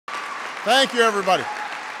Thank you, everybody.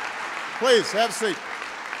 Please, have a seat.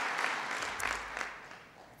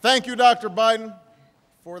 Thank you, Dr. Biden,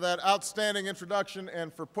 for that outstanding introduction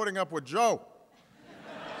and for putting up with Joe.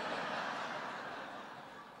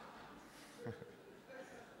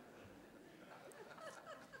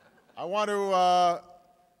 I want to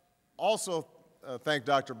also thank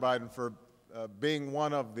Dr. Biden for being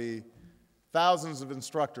one of the thousands of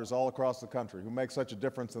instructors all across the country who make such a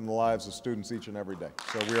difference in the lives of students each and every day.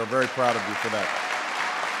 So we are very proud of you for that.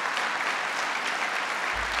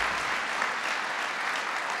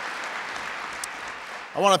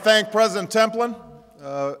 I want to thank President Templin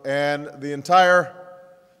and the entire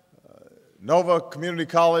Nova Community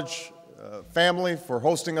College family for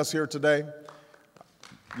hosting us here today.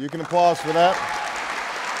 You can applaud for that.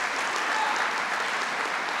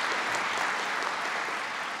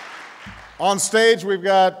 On stage, we've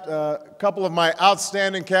got a couple of my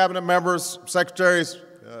outstanding cabinet members, Secretaries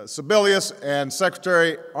Sebelius and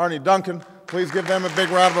Secretary Arne Duncan. Please give them a big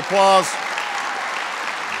round of applause.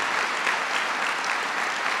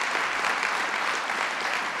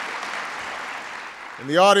 In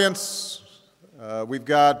the audience, we've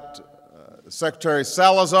got Secretary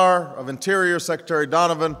Salazar of Interior, Secretary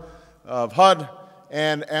Donovan of HUD,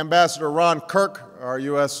 and Ambassador Ron Kirk, our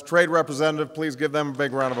U.S. Trade Representative. Please give them a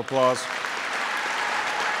big round of applause.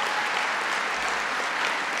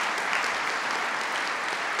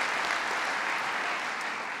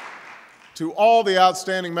 To all the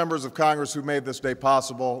outstanding members of Congress who made this day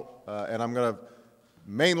possible, and I'm going to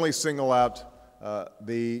mainly single out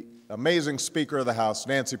the amazing Speaker of the House,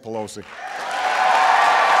 Nancy Pelosi.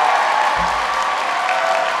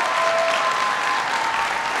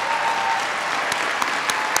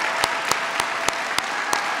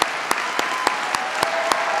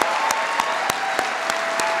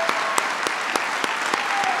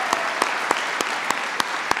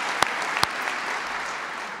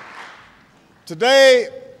 Today,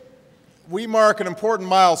 we mark an important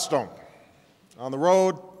milestone on the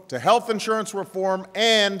road to health insurance reform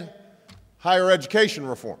and higher education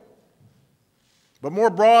reform. But more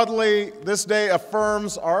broadly, this day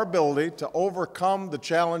affirms our ability to overcome the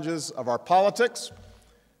challenges of our politics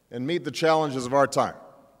and meet the challenges of our time.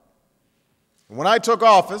 When I took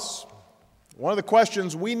office, one of the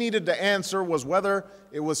questions we needed to answer was whether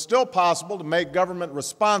it was still possible to make government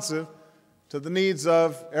responsive to the needs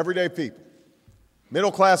of everyday people.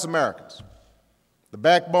 Middle-class Americans, the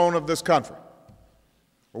backbone of this country,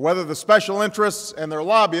 or whether the special interests and their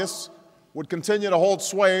lobbyists would continue to hold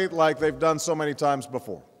sway like they've done so many times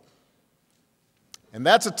before. And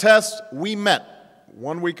that's a test we met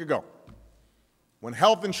 1 week ago, when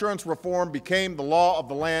health insurance reform became the law of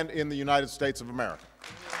the land in the United States of America.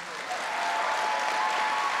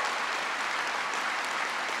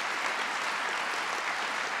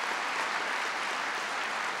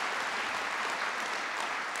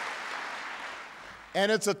 And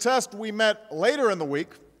it's a test we met later in the week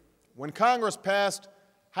when Congress passed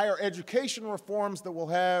higher education reforms that will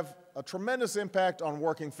have a tremendous impact on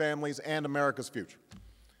working families and America's future.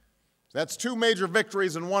 That's two major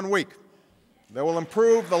victories in 1 week that will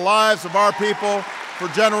improve the lives of our people for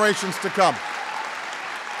generations to come.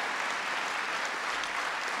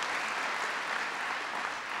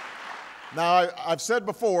 Now, I've said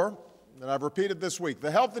before, and I've repeated this week,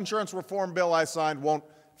 the health insurance reform bill I signed won't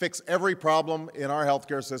fix every problem in our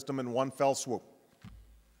healthcare system in one fell swoop.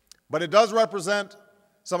 But it does represent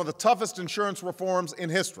some of the toughest insurance reforms in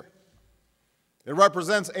history. It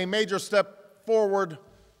represents a major step forward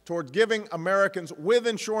toward giving Americans with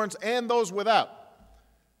insurance and those without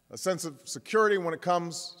a sense of security when it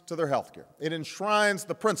comes to their healthcare. It enshrines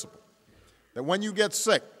the principle that when you get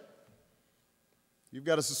sick, you've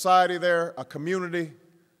got a society there, a community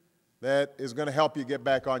that is going to help you get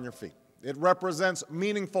back on your feet. It represents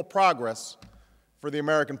meaningful progress for the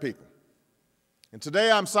American people. And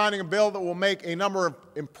today I'm signing a bill that will make a number of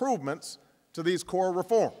improvements to these core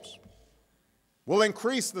reforms. We'll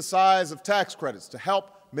increase the size of tax credits to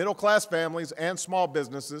help middle-class families and small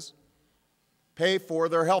businesses pay for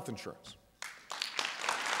their health insurance.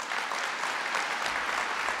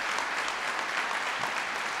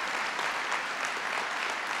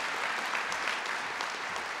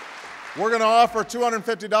 We're going to offer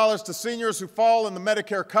 $250 to seniors who fall in the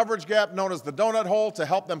Medicare coverage gap known as the donut hole to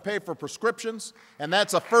help them pay for prescriptions, and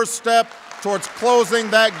that's a first step towards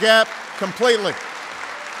closing that gap completely.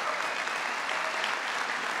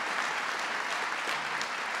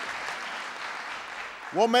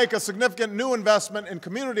 We'll make a significant new investment in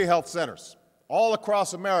community health centers all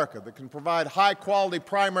across America that can provide high-quality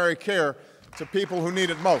primary care to people who need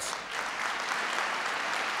it most.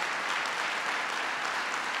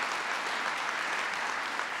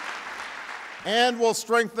 And we'll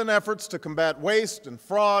strengthen efforts to combat waste and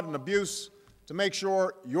fraud and abuse to make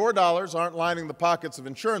sure your dollars aren't lining the pockets of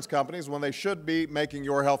insurance companies when they should be making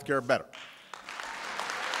your health care better.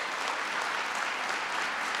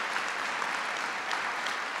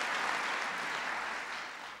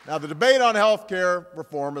 Now, the debate on health care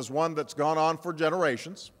reform is one that's gone on for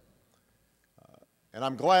generations, and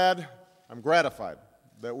I'm gratified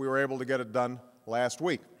that we were able to get it done last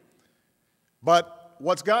week. But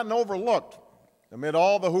what's gotten overlooked amid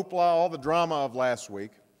all the hoopla, all the drama of last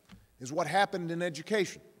week, is what happened in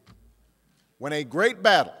education, when a great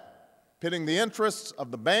battle pitting the interests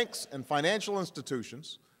of the banks and financial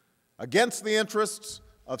institutions against the interests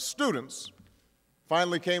of students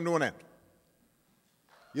finally came to an end.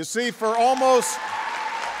 You see, for almost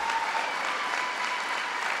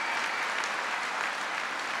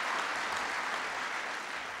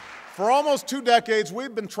 2 decades,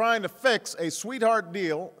 we've been trying to fix a sweetheart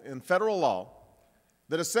deal in federal law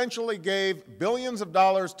that essentially gave billions of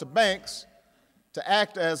dollars to banks to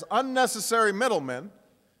act as unnecessary middlemen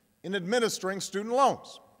in administering student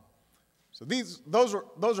loans. So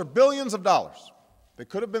those are billions of dollars that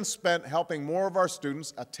could have been spent helping more of our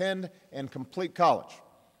students attend and complete college,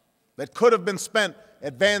 that could have been spent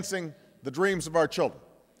advancing the dreams of our children,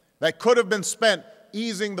 that could have been spent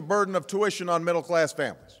easing the burden of tuition on middle-class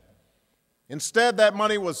families. Instead, that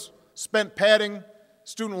money was spent padding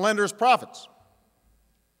student lenders' profits.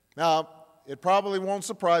 Now, it probably won't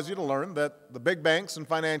surprise you to learn that the big banks and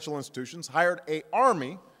financial institutions hired an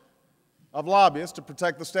army of lobbyists to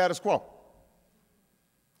protect the status quo.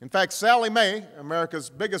 In fact, Sallie Mae, America's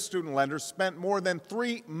biggest student lender, spent more than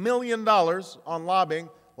 $3 million on lobbying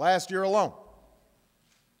last year alone.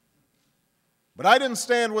 But I didn't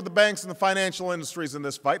stand with the banks and the financial industries in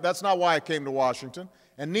this fight. That's not why I came to Washington,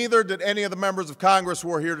 and neither did any of the members of Congress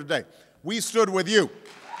who are here today. We stood with you.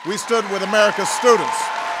 We stood with America's students.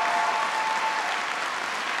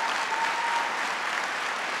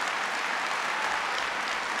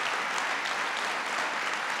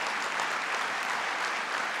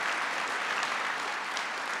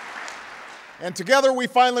 And together we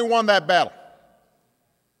finally won that battle.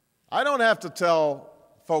 I don't have to tell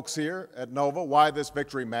folks here at Nova why this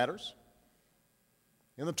victory matters.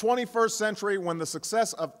 In the 21st century, when the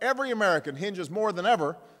success of every American hinges more than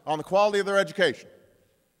ever on the quality of their education,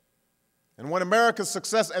 and when America's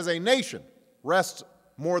success as a nation rests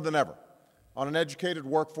more than ever on an educated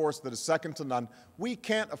workforce that is second to none, we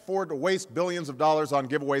can't afford to waste billions of dollars on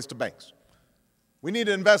giveaways to banks. We need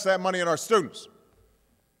to invest that money in our students.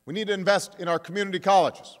 We need to invest in our community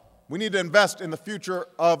colleges. We need to invest in the future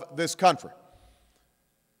of this country.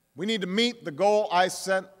 We need to meet the goal I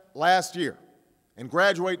set last year and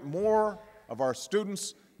graduate more of our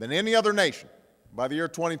students than any other nation by the year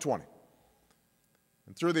 2020.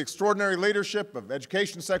 And through the extraordinary leadership of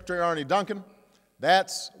Education Secretary Arne Duncan,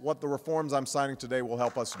 that's what the reforms I'm signing today will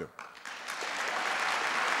help us do.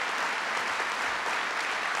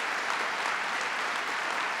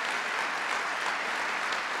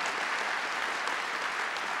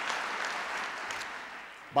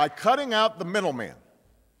 By cutting out the middleman,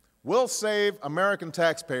 we'll save American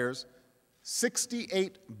taxpayers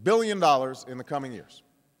 $68 billion in the coming years.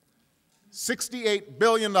 $68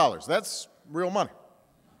 billion. That's real money.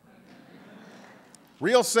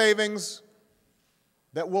 Real savings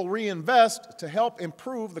that we'll reinvest to help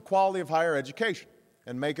improve the quality of higher education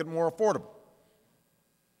and make it more affordable.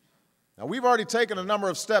 Now, we've already taken a number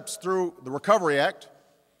of steps through the Recovery Act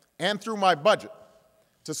and through my budget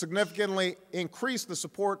to significantly increase the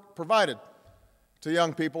support provided to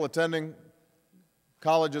young people attending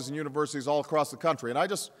colleges and universities all across the country. And I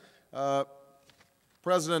just,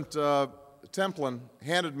 President Templin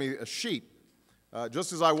handed me a sheet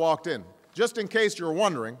just as I walked in, just in case you're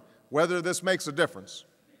wondering whether this makes a difference.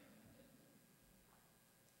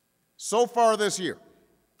 So far this year,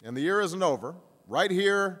 and the year isn't over, right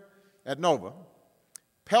here at Nova,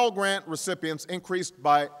 Pell Grant recipients increased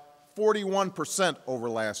by 41% over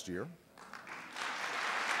last year.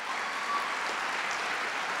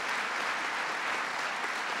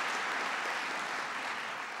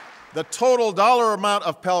 The total dollar amount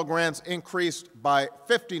of Pell Grants increased by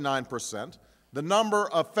 59%. The number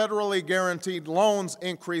of federally guaranteed loans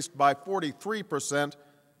increased by 43%,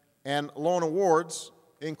 and loan awards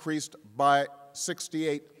increased by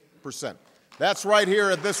 68%. That's right here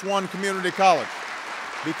at this one community college,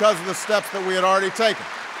 because of the steps that we had already taken.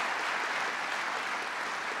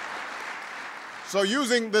 So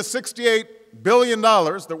using the $68 billion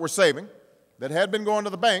that we're saving, that had been going to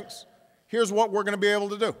the banks, here's what we're going to be able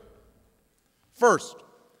to do. First,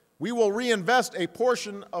 we will reinvest a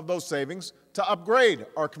portion of those savings to upgrade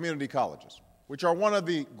our community colleges. which are one of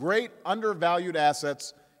the great undervalued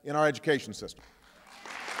assets in our education system.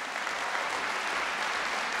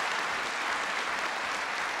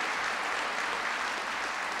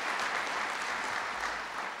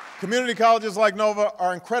 Community colleges like Nova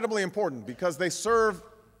are incredibly important because they serve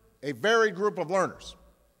a varied group of learners,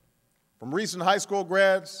 from recent high school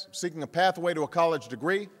grads seeking a pathway to a college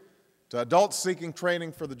degree to adults seeking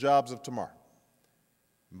training for the jobs of tomorrow.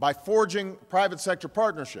 By forging private sector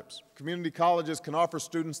partnerships, community colleges can offer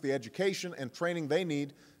students the education and training they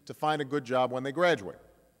need to find a good job when they graduate.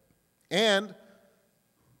 And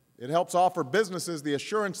it helps offer businesses the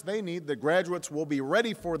assurance they need that graduates will be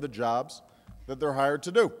ready for the jobs that they're hired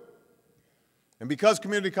to do. And because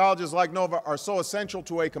community colleges like Nova are so essential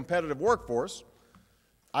to a competitive workforce,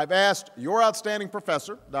 I've asked your outstanding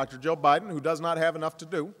professor, Dr. Joe Biden, who does not have enough to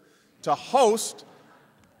do, to host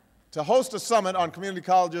a summit on community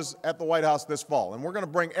colleges at the White House this fall. And we're going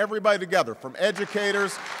to bring everybody together, from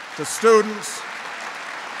educators to students,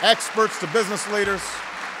 experts to business leaders.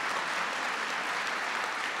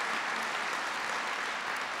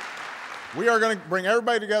 We are going to bring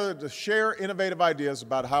everybody together to share innovative ideas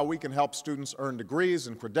about how we can help students earn degrees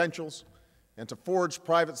and credentials and to forge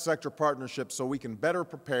private sector partnerships so we can better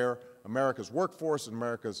prepare America's workforce and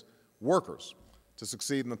America's workers to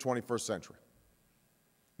succeed in the 21st century.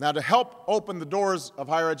 Now, to help open the doors of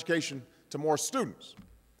higher education to more students,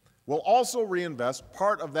 we'll also reinvest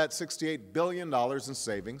part of that $68 billion in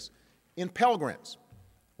savings in Pell Grants,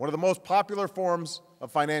 one of the most popular forms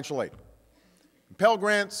of financial aid. Pell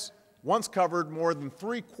Grants once covered more than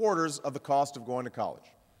 3/4 of the cost of going to college.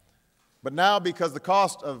 But now, because the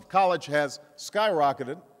cost of college has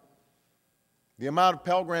skyrocketed, the amount of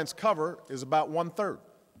Pell Grants cover is about 1/3.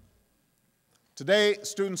 Today,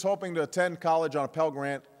 students hoping to attend college on a Pell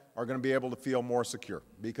Grant are going to be able to feel more secure,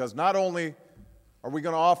 because not only are we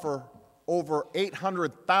going to offer over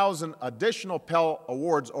 800,000 additional Pell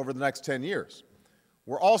Awards over the next 10 years,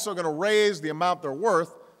 we're also going to raise the amount they're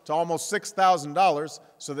worth to almost $6,000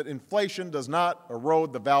 so that inflation does not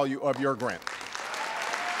erode the value of your grant.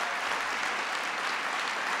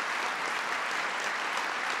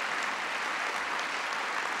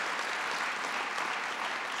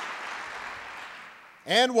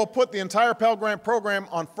 And we'll put the entire Pell Grant program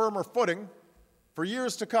on firmer footing for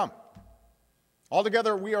years to come.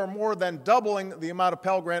 Altogether, we are more than doubling the amount of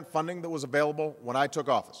Pell Grant funding that was available when I took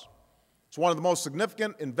office. It's one of the most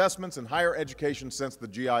significant investments in higher education since the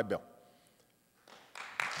GI Bill.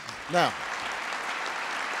 Now,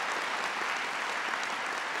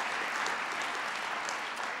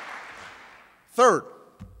 third,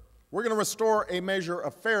 we're going to restore a measure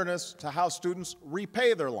of fairness to how students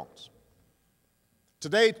repay their loans.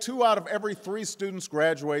 Today, 2 out of every 3 students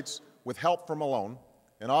graduates with help from a loan,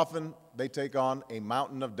 and often they take on a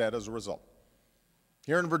mountain of debt as a result.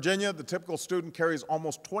 Here in Virginia, the typical student carries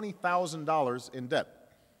almost $20,000 in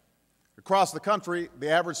debt. Across the country, the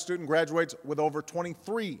average student graduates with over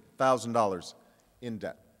 $23,000 in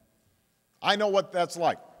debt. I know what that's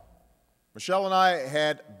like. Michelle and I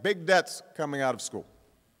had big debts coming out of school,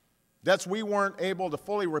 debts we weren't able to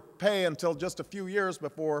fully repay until just a few years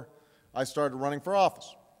before I started running for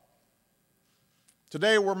office.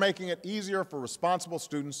 Today, we're making it easier for responsible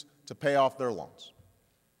students to pay off their loans.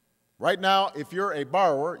 Right now, if you're a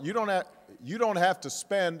borrower, you don't have to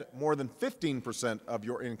spend more than 15% of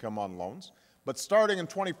your income on loans, but starting in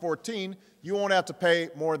 2014, you won't have to pay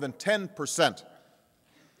more than 10%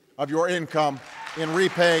 of your income in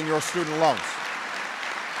repaying your student loans.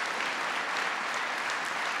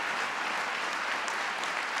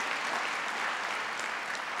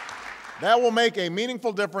 That will make a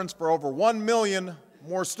meaningful difference for over 1 million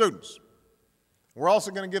more students. We're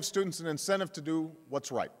also going to give students an incentive to do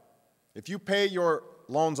what's right. If you pay your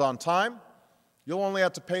loans on time, you'll only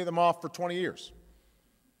have to pay them off for 20 years.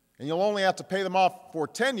 And you'll only have to pay them off for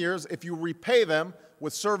 10 years if you repay them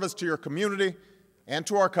with service to your community and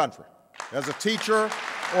to our country, as a teacher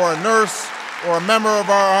or a nurse or a member of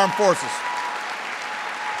our armed forces.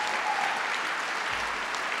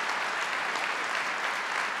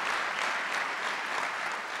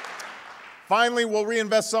 Finally, we'll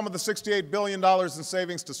reinvest some of the $68 billion in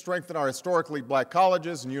savings to strengthen our historically black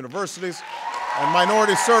colleges and universities and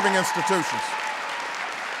minority-serving institutions.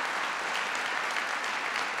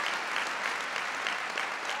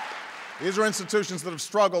 These are institutions that have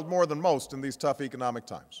struggled more than most in these tough economic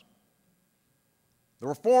times. The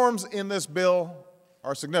reforms in this bill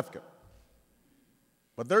are significant,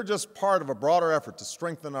 but they're just part of a broader effort to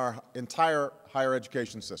strengthen our entire higher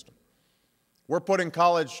education system. We're putting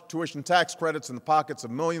college tuition tax credits in the pockets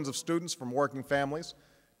of millions of students from working families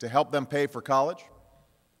to help them pay for college.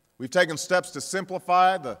 We've taken steps to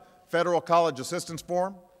simplify the Federal College Assistance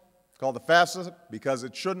Form, called the FAFSA, because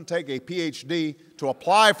it shouldn't take a PhD to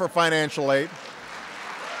apply for financial aid.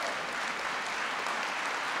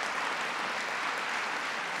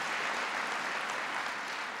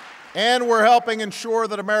 And we're helping ensure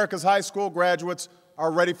that America's high school graduates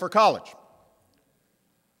are ready for college.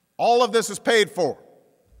 All of this is paid for.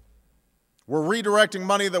 We're redirecting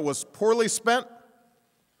money that was poorly spent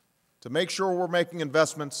to make sure we're making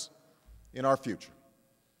investments in our future.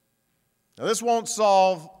 Now, this won't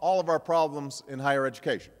solve all of our problems in higher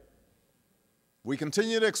education. We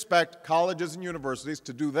continue to expect colleges and universities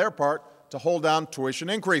to do their part to hold down tuition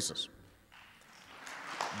increases.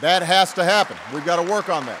 That has to happen. We've got to work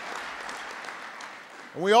on that.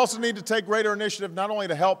 And we also need to take greater initiative not only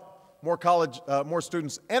to help more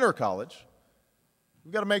students enter college,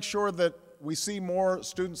 we've got to make sure that we see more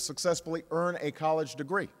students successfully earn a college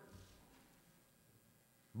degree.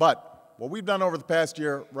 But what we've done over the past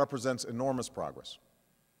year represents enormous progress.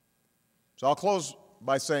 So I'll close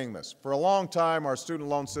by saying this. For a long time, our student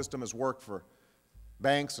loan system has worked for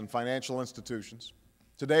banks and financial institutions.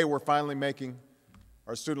 Today, we're finally making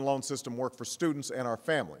our student loan system work for students and our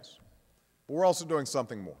families. But we're also doing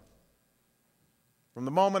something more. From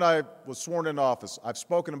the moment I was sworn into office, I've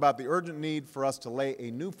spoken about the urgent need for us to lay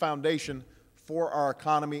a new foundation for our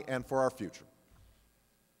economy and for our future.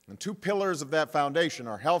 And two pillars of that foundation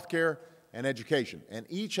are healthcare and education, and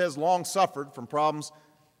each has long suffered from problems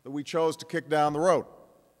that we chose to kick down the road.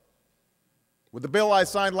 With the bill I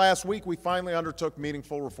signed last week, we finally undertook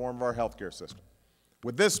meaningful reform of our healthcare system.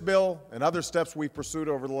 With this bill and other steps we've pursued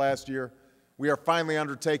over the last year, we are finally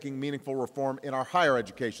undertaking meaningful reform in our higher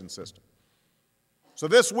education system. So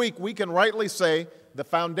this week, we can rightly say the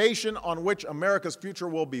foundation on which America's future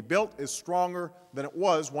will be built is stronger than it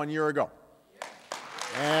was 1 year ago.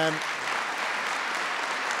 And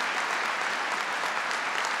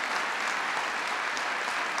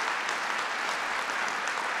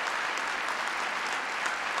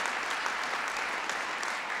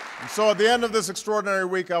so at the end of this extraordinary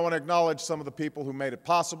week, I want to acknowledge some of the people who made it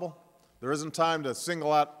possible. There isn't time to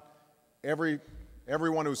single out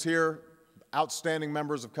everyone who's here, outstanding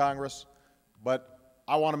members of Congress, but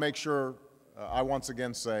I want to make sure I once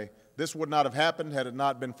again say this would not have happened had it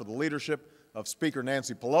not been for the leadership of Speaker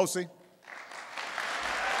Nancy Pelosi.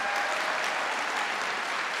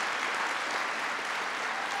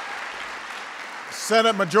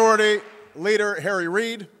 Senate Majority Leader Harry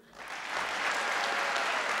Reid,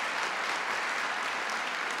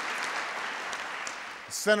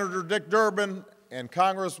 Senator Dick Durbin, and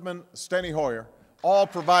Congressman Steny Hoyer all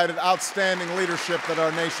provided outstanding leadership that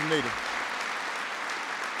our nation needed.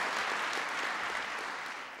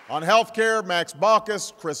 On health care, Max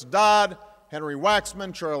Baucus, Chris Dodd, Henry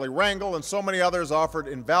Waxman, Charlie Rangel, and so many others offered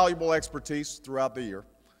invaluable expertise throughout the year.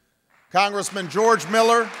 Congressman George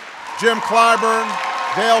Miller, Jim Clyburn,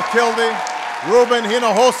 Dale Kildee, Ruben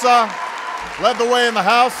Hinojosa led the way in the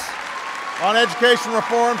House on education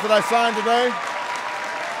reforms that I signed today.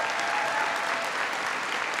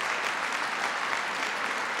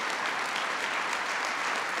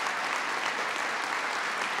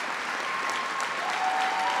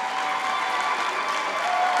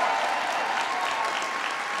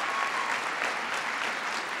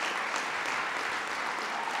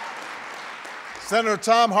 Senator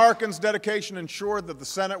Tom Harkin's dedication ensured that the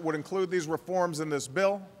Senate would include these reforms in this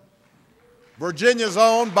bill. Virginia's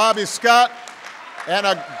own Bobby Scott and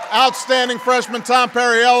an outstanding freshman, Tom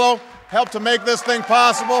Perriello, helped to make this thing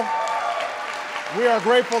possible. We are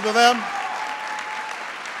grateful to them.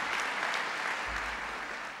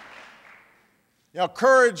 You know,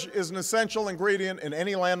 courage is an essential ingredient in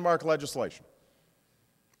any landmark legislation,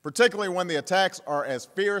 particularly when the attacks are as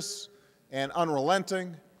fierce and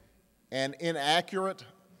unrelenting and inaccurate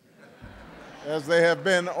as they have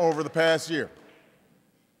been over the past year.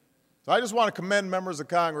 So I just want to commend members of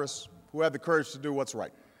Congress who had the courage to do what's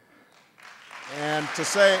right, and to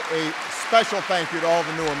say a special thank you to all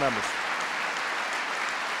the newer members.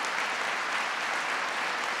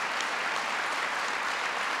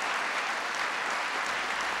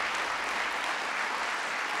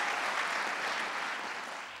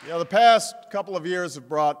 You know, the past couple of years have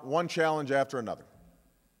brought one challenge after another,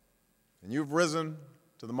 and you've risen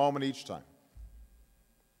to the moment each time.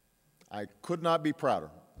 I could not be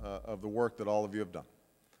prouder of the work that all of you have done.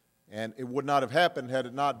 And it would not have happened had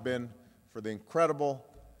it not been for the incredible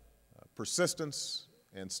persistence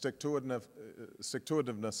and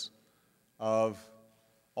stick-to-itiveness of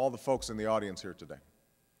all the folks in the audience here today.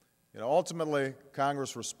 You know, ultimately,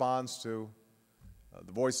 Congress responds to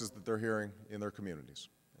the voices that they're hearing in their communities.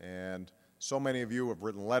 And so many of you have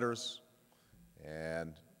written letters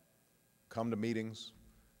and come to meetings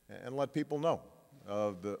and let people know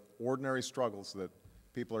of the ordinary struggles that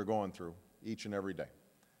people are going through each and every day.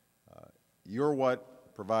 You're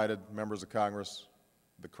what provided members of Congress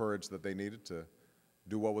the courage that they needed to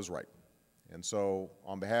do what was right. And so,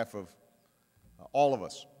 on behalf of all of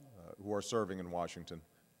us who are serving in Washington,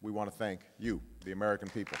 we want to thank you, the American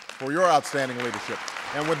people, for your outstanding leadership.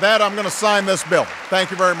 And with that, I'm going to sign this bill.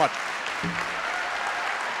 Thank you very much.